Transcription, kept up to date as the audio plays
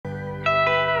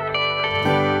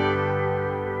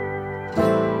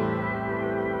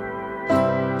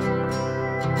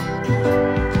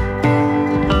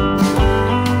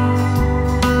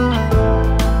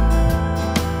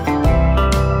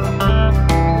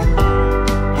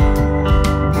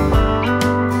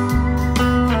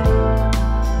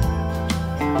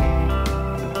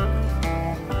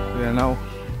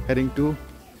heading to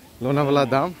Lonavala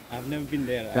Dam. I've never been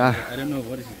there. Yeah. I don't know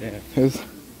what is there. Yes.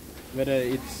 Whether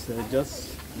it's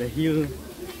just the hill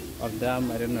or dam,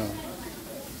 I don't know.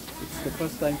 It's the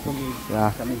first time for me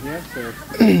coming here, so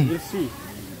we'll see.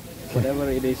 Whatever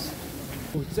it is.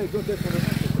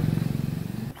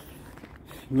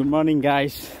 Good morning,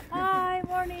 guys. Hi,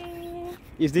 morning.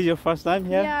 Is this your first time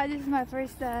here? Yeah, this is my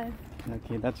first time.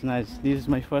 Okay, that's nice. This is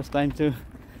my first time too.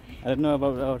 I don't know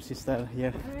about our sister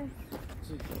here.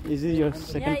 Is it your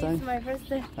second time? Yeah, it's my first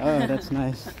time. Oh, that's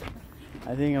nice.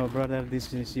 I think our brother,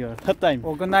 this is your third time.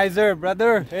 Organizer,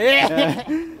 brother. Yeah,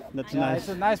 that's nice. It's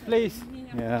a nice place.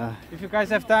 Yeah. If you guys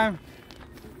have time,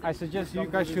 I suggest you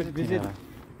guys should visit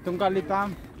Tunggali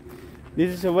Dam.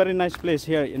 This is a very nice place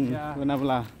here in Yeah.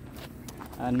 Lonavala.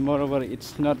 And moreover,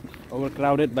 it's not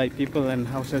overcrowded by people and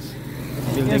houses.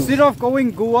 Buildings. Instead of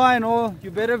going Goa and all,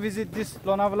 you better visit this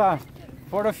Lonavala.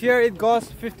 For the fare, it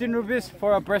costs 15 rupees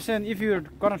for a person if you're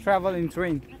gonna travel in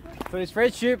train. So it's very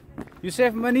cheap. You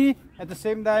save money at the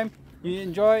same time. You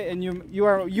enjoy, and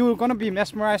you're gonna be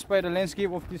mesmerized by the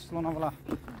landscape of this Lonavala.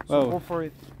 So go for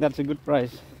it. That's a good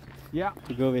price. Yeah.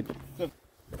 To go with. So,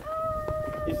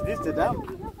 is this the dam?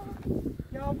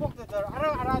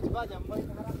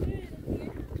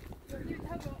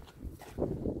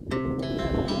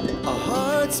 Our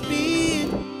hearts beat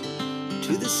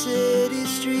to the city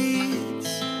streets.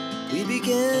 We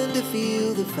began to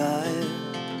feel the fire.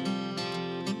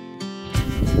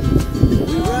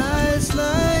 We rise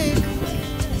like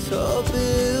tall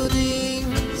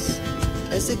buildings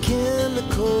as the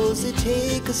chemicals, they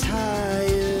take us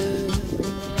higher.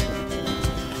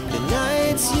 The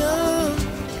night's young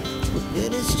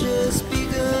and it's just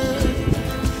begun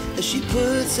as she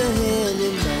puts her hand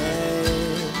in mine.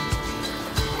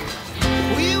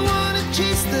 We wanna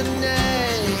chase the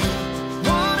night,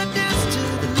 wanna dance to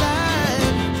the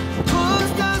light, pull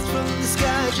stars from the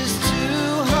sky, just two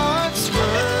hearts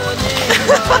running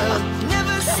wild.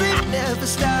 Never sleep, never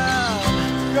stop,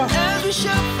 as we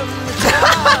shout from the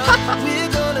top.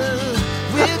 We're gonna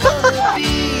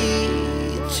be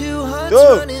two hearts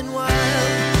running wild.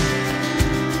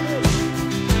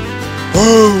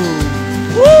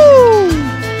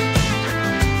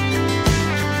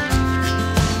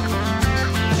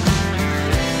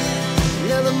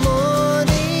 Now the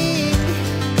morning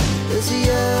is the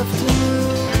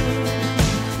afternoon.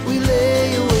 We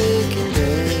lay awake in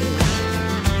bed.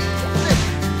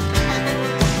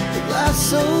 The laughs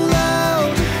so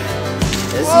loud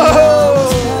as the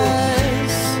hours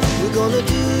pass. We're gonna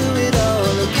do it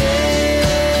all again.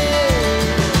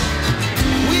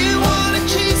 We wanna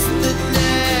chase the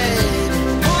night,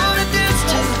 wanna dance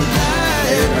to the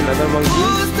light. Another monkey.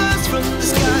 Pull stars from the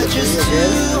sky, just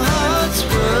two hearts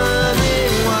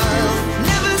running wild.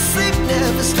 Never sleep,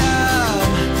 never stop,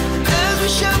 as we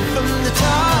shout from the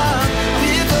top.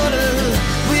 We're gonna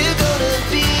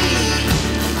be.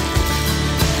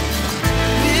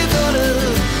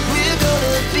 We're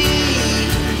gonna be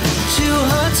two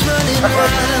hearts running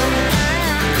wild.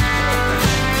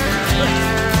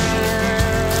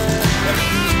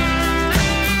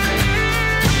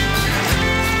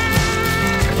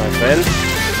 My friend,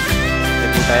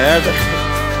 getting tired.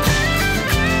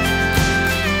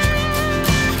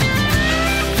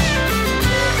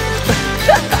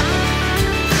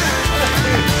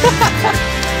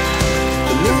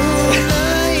 The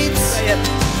moonlight,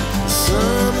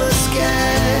 summer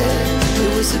sky, it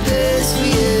was the best we